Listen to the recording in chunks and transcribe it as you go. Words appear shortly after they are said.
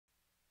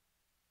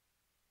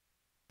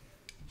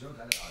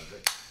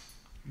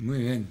Muy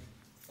bien.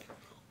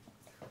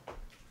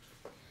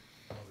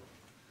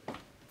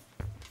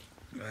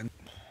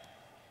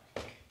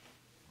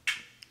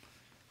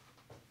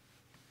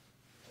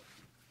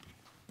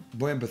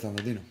 Voy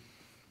empezando, Tino.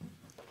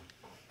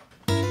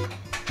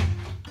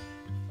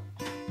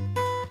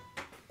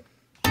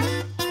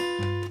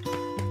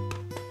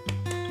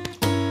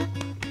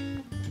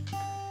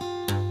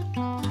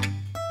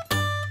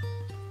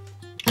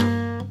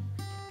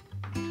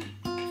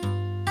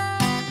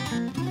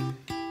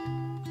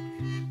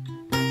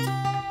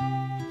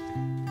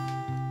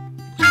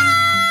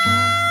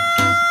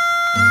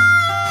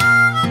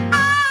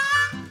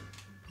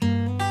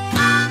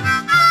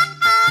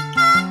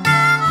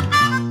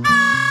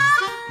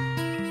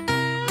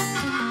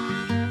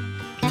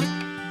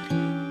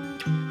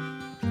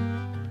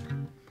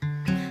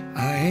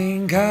 I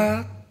ain't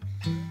got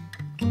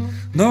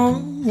no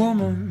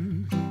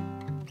woman,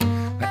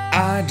 but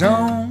I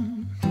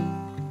don't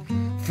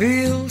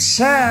feel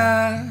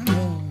sad.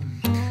 No,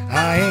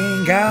 I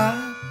ain't got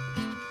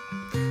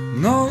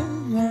no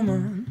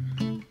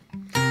woman,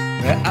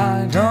 but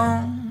I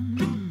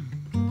don't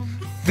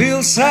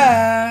feel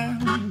sad.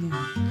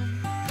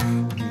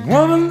 The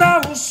woman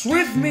that was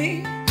with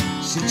me,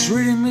 she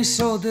treated me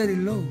so dirty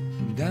low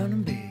down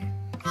in bed.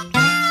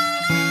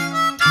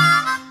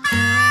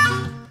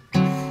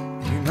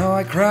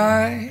 I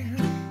cried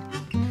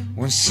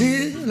when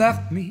she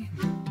left me,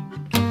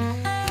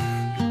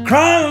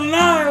 cried all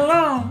night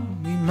long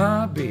in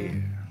my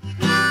bed.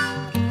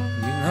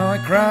 You know I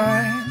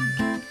cried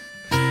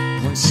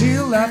when she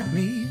left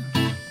me,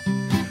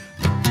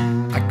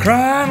 I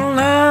cried all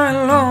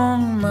night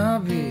long in my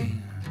bed.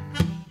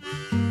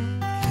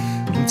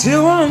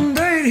 Until one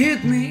day it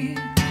hit me,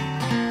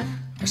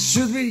 I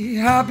should be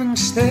happy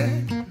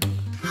instead.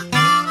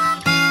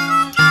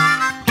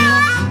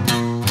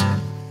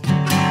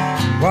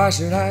 Why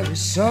should I be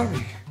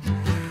sorry?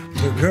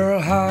 The girl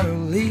had to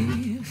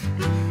leave.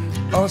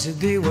 All she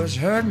did was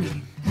hurt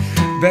me,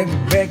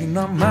 begging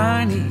on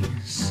my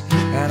knees.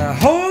 And a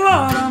whole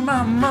lot of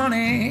my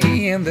money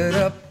ended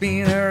up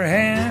in her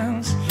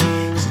hands.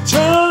 She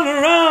turned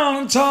around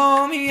and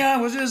told me I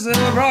was just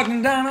a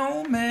broken down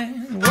old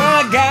man. Well,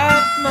 I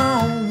got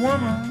no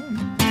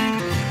woman,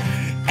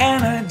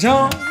 and I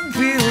don't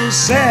feel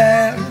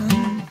sad.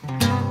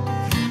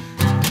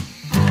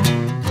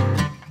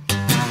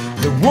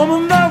 The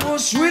woman that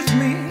was with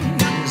me,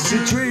 she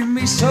treated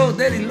me so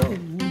dirty low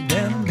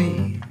down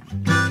me.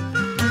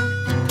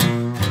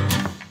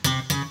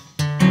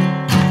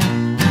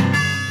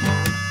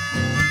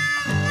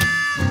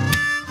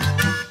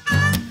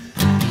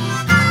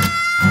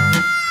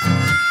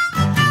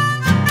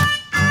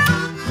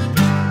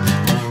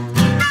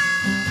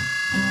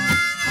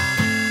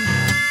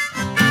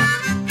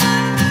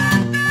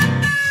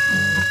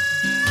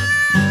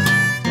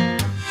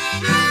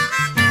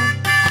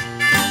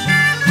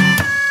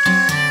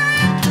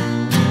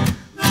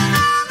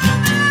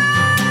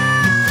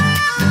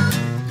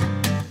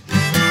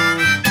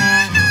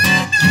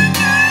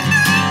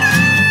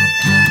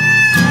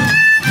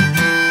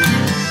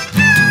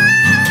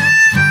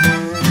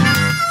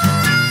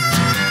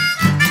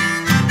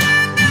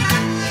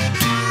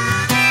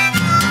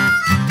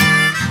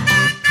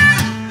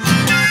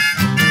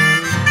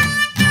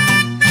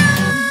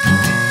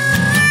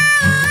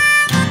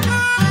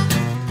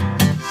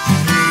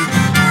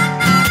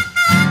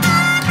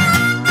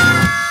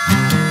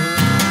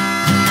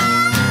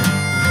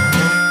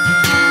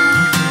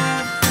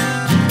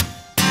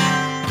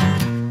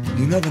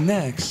 You know the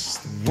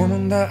next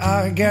woman that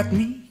I get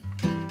me,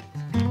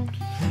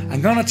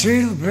 I'm gonna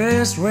treat her the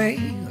best way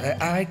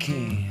that I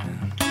can.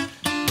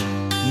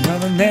 You know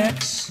the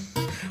next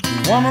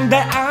woman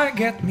that I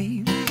get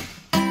me,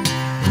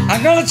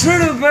 I'm gonna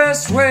treat her the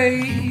best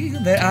way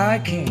that I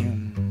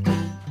can.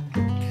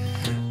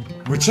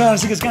 But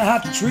Charles is gonna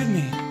have to treat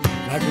me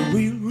like a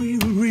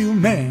real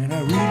man. I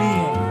really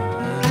am.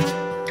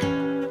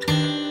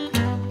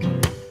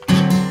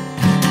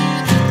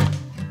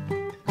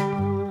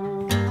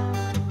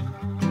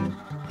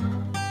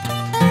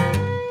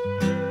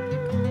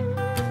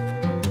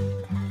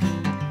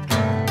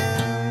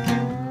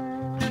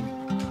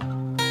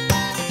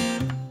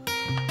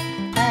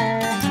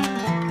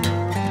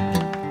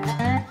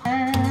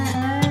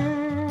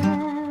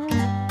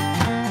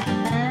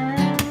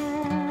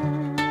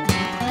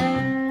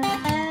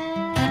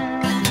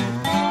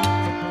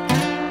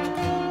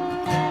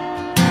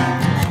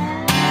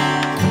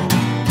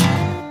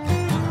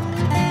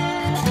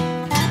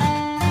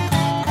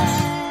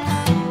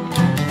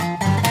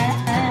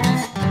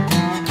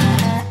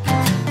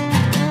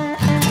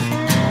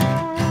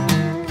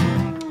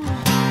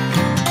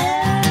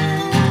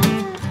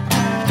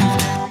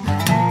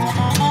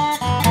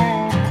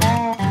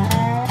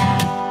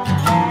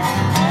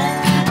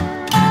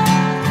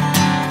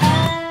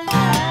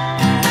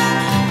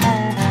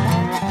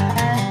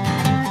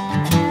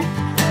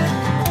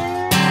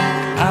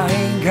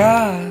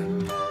 got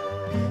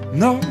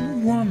no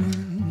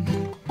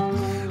woman,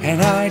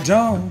 and I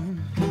don't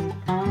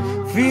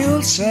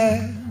feel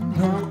sad,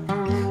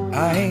 no.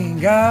 I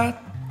ain't got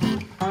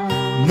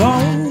no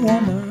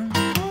woman,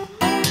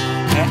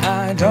 and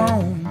I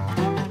don't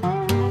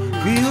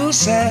feel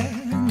sad,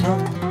 no.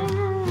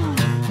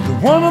 The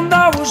woman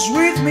that was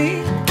with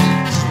me,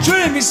 she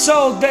treated me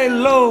so they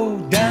low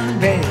down